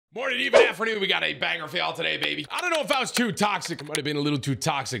Morning, even afternoon, we got a banger fail today, baby. I don't know if I was too toxic. I might have been a little too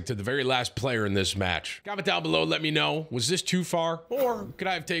toxic to the very last player in this match. Comment down below, let me know. Was this too far? Or could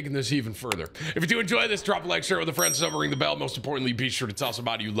I have taken this even further? If you do enjoy this, drop a like, share it with a friend, sub, ring the bell. Most importantly, be sure to tell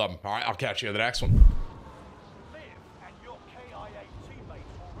somebody you love them. All right, I'll catch you in the next one.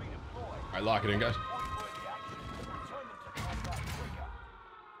 All right, lock it in, guys.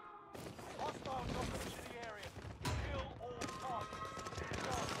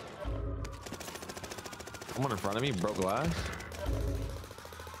 Someone in front of me broke glass.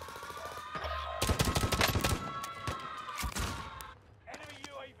 Enemy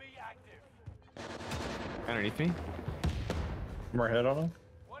UAV active. Underneath me. More hit on him.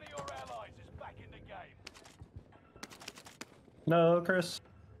 One of your allies is back in the game. No, Chris.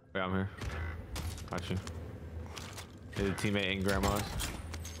 Yeah, I'm here. Got you. Hit a teammate in grandma's.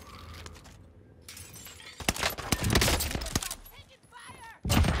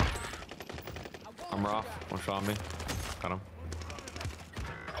 I'm raw. One shot on me. Got him.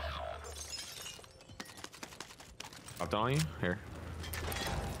 Dropped on you? Here.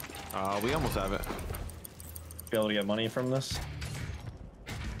 We almost have it. Be able to get money from this.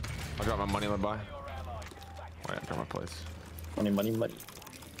 I'll drop my money on the buy. Wait, I drop my place. Money.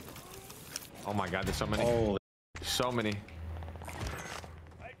 Oh my god, there's so many. Oh, So many.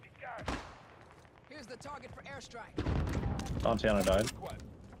 Here's the target for airstrike. Montana died.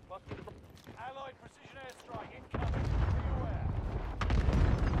 Allied precision airstrike incoming. Be aware.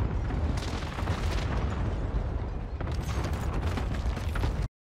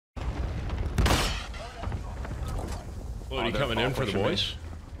 Well, are you coming in for the boys?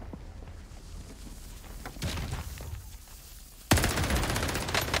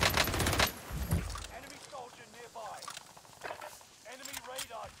 Enemy soldier nearby. Enemy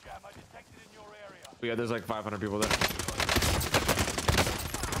radar jammer detected in your area. Yeah, there's like 500 people there.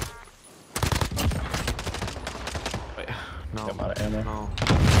 Wait, no. I'm out of ammo. No.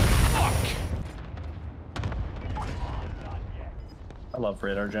 Fuck! I love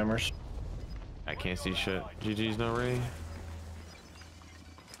radar jammers. I can't see shit. GG's no ray.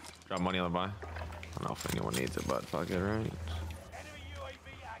 Drop money on the buy. I don't know if anyone needs it, but fuck it, right? Enemy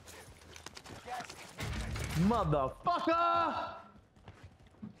UAV active. Gas is moving. Motherfucker!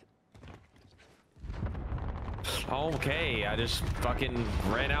 Okay, I just fucking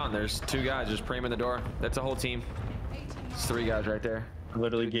ran out and there's two guys just priming the door. That's a whole team. It's three guys right there. I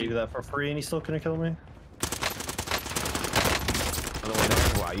literally gave you that for free and he still couldn't kill me. Another one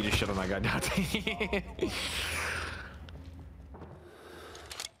there. Wow, you just shit on that guy, Dante.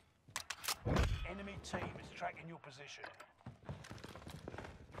 Enemy team is tracking your position.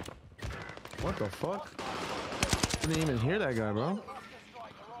 What the fuck? I didn't even hear that guy, bro.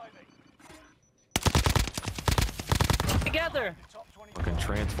 Strike arriving. Together. Top 20. Fucking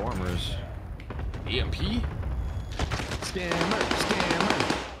Transformers. EMP? Scammer.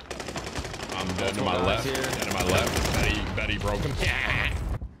 I'm dead to my guys left. here. Dead to my left. Betty broke him.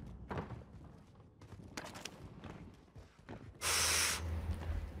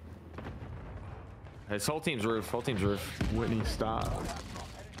 His whole team's roof. Whitney, stop.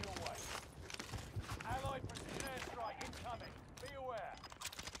 Allied precision airstrike incoming. Be aware.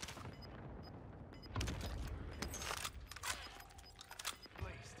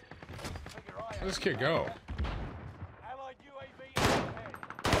 Please. Take your eye Where'd out. this kid go? Allied UAV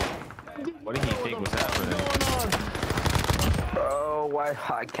ahead. What do you think was happening? Bro, why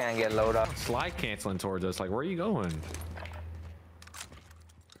I can't get load up? Slide canceling towards us. Like, where are you going?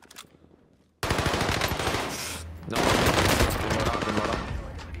 No. Good load up.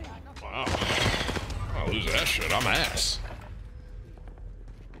 Wow. I'll lose that shit. I'm ass.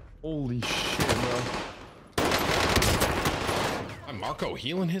 Holy shit, bro. I'm Marco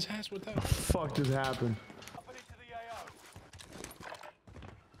healing his ass with that? Fuck just happened? Up and into the AO.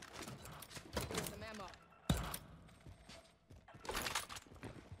 Here's some ammo.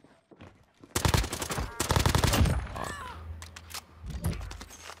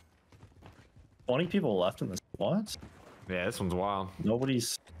 20 people left in this. What? Yeah, this one's wild.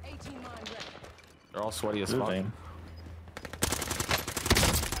 Nobody's 18 mine ready. They're all sweaty as fuck. moving.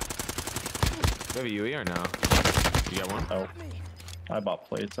 You have a UE or no? You got one? Oh, I bought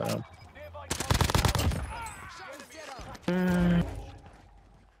plates. I know. Nearby Shot is dead on.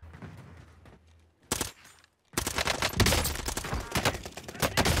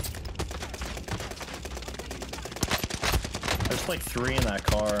 There's like 3 in that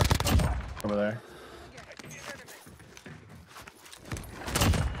car over there.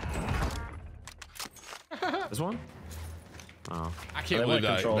 This one? Oh. I can't They believe want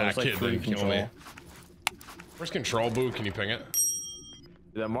that, control. that There's, like, kid free didn't kill me. control. Where's control boot? Can you ping it?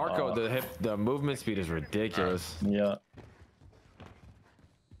 The Marco, the movement speed is ridiculous. Yeah.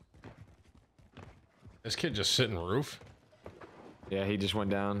 This kid just sitting roof. Yeah, he just went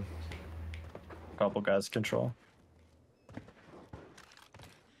down. Couple guys control.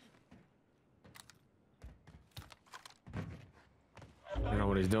 You know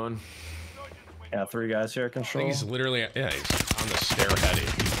what he's doing? Yeah, 3 guys here at I control. think he's literally, yeah, he's on the stair heading.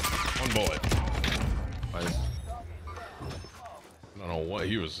 One bullet. Nice. I don't know what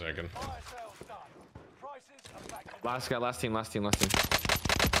he was thinking. Fire sales done. Prices are back to Last guy, last team.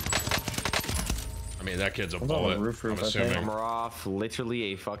 I mean, that kid's a on the bullet. roof, I'm I think. assuming. Armor off, literally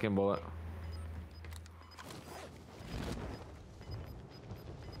a fucking bullet.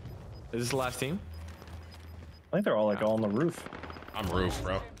 Is this the last team? I think they're all like all on the roof. I'm roof,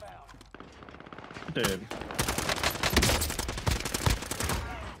 bro. Dude.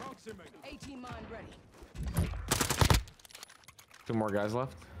 18 mine ready. 2 more guys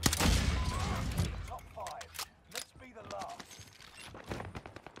left. top 5. Let's be the last.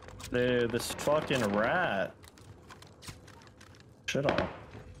 Dude, this fucking rat. Shit all.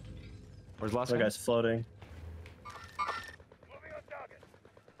 Where's the last That guy? guy's floating. Moving on target.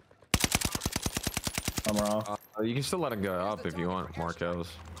 I'm off. You can still let him go up if you want, Marcos.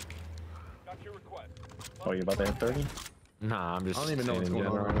 Got your request. Oh, you about to hit 30? Nah, I'm just. I don't even know what's saying in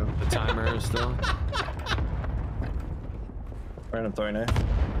going on general. right now. The timer is still. Random throwing it.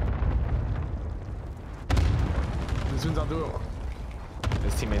 As soon as I do it.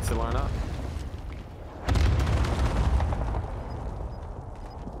 His teammates still aren't up.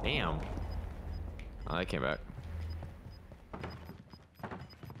 Damn. Oh, they came back.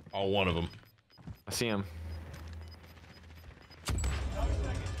 All one of them. I see him. No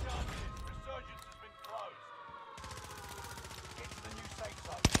second chances. Resurgence has been closed. It's the new safe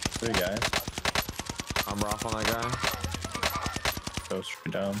zone. 3 guys. I'm rough on that guy. Go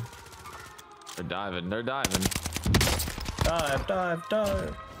straight down. They're diving. They're diving. Dive, dive,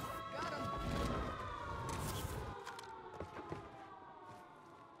 dive.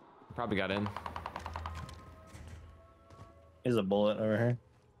 Probably got in. Here's a bullet over here.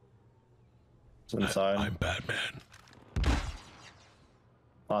 It's inside. I'm Batman.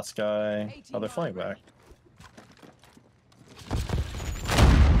 Last guy. Oh, they're flying back.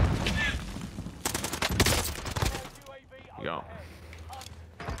 UAV You go. overhead.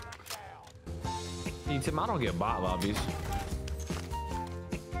 Hunt down. Tim, I don't get bot lobbies.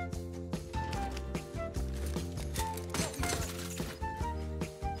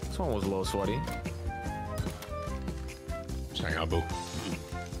 This one was a little sweaty. Just hang out, boo.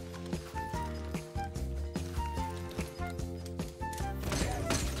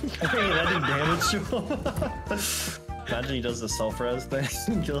 Hey, that did damage to him. Imagine he does the self-res thing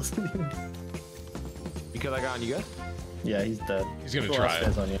and kills me. You kill that guy on you good? Yeah, he's dead. He's gonna Who try else it.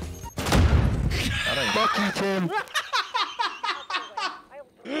 is on you? Fuck you, Tim.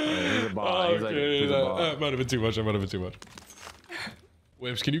 He's a bot. He's like, Okay, he's a bot. that might have been too much. That might have been too much.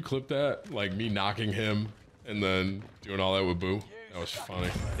 Whips, can you clip that? Like me knocking him and then doing all that with Boo? That was funny.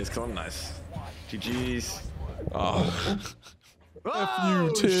 It's killing nice. GG's. Oh. Oh,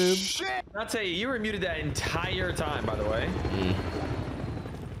 you, Tim. Shit. I'll tell you, you were muted that entire time, by the way.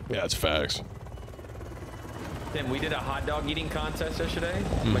 Yeah, it's facts. Tim, we did a hot dog eating contest yesterday.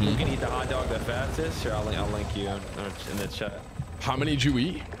 Like, who can eat the hot dog the fastest? Sure, I'll link you in the chat. How many did you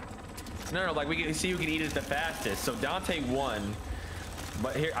eat? No, like we can see who can eat it the fastest. So Dante won,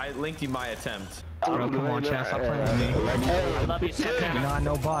 but here I linked you my attempt. Bro, come on, chat. Stop playing with me. I love you, Tim. You know I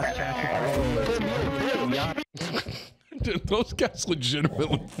know boss, chat. Dude, those guys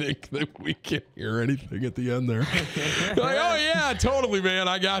legitimately think that we can't hear anything at the end there. They're like, oh yeah, totally, man.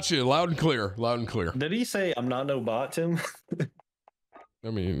 I got you. Loud and clear. Loud and clear. Did he say, I'm not no bot, Tim?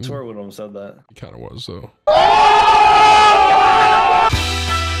 I mean, I swear one of them said that. he kind of was, so.